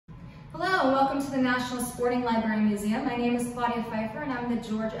Hello and welcome to the National Sporting Library Museum. My name is Claudia Pfeiffer and I'm the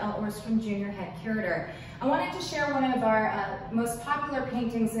George L. Ohrstrom Jr. Head Curator. I wanted to share one of our most popular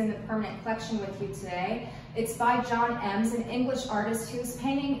paintings in the permanent collection with you today. It's by John Emms, an English artist who's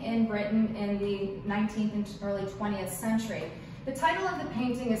painting in Britain in the 19th and early 20th century. The title of the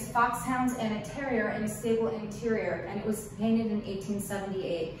painting is Foxhounds and a Terrier in a Stable Interior, and it was painted in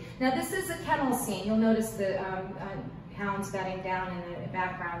 1878. Now this is a kennel scene. You'll notice the hounds bedding down in the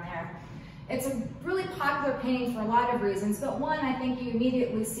background there. It's a really popular painting for a lot of reasons, but one, I think you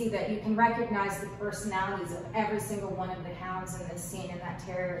immediately see that you can recognize the personalities of every single one of the hounds in this scene, and that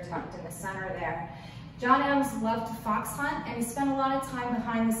terrier tucked in the center there. John Emms loved to fox hunt, and he spent a lot of time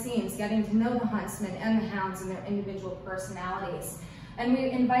behind the scenes getting to know the huntsmen and the hounds and their individual personalities. And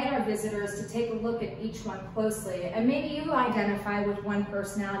we invite our visitors to take a look at each one closely, and maybe you identify with one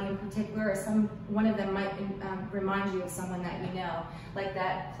personality in particular, or one of them might remind you of someone that you know, like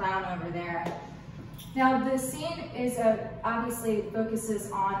that clown over there. Now the scene is obviously focuses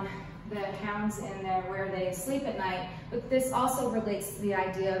on the hounds and where they sleep at night, but this also relates to the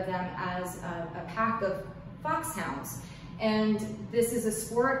idea of them as a pack of foxhounds. And this is a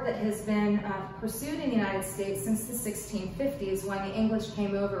sport that has been pursued in the United States since the 1650s, when the English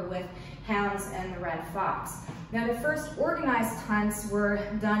came over with hounds and the red fox. Now the first organized hunts were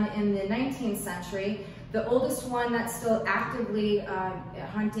done in the 19th century. The oldest one that's still actively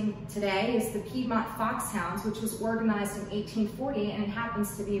hunting today is the Piedmont Foxhounds, which was organized in 1840, and it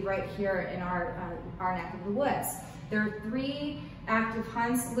happens to be right here in our neck of the woods. There are 3 active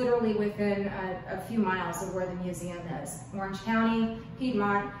hunts literally within a few miles of where the museum is: Orange County,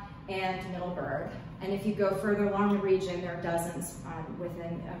 Piedmont, and Middleburg. And if you go further along the region, there are dozens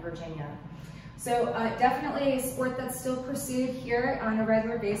within Virginia. So definitely a sport that's still pursued here on a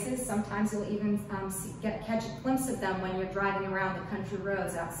regular basis. Sometimes you'll even catch a glimpse of them when you're driving around the country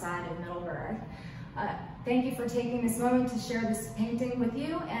roads outside of Middleburg. Thank you for taking this moment to share this painting with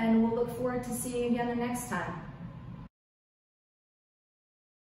you, and we'll look forward to seeing you again the next time.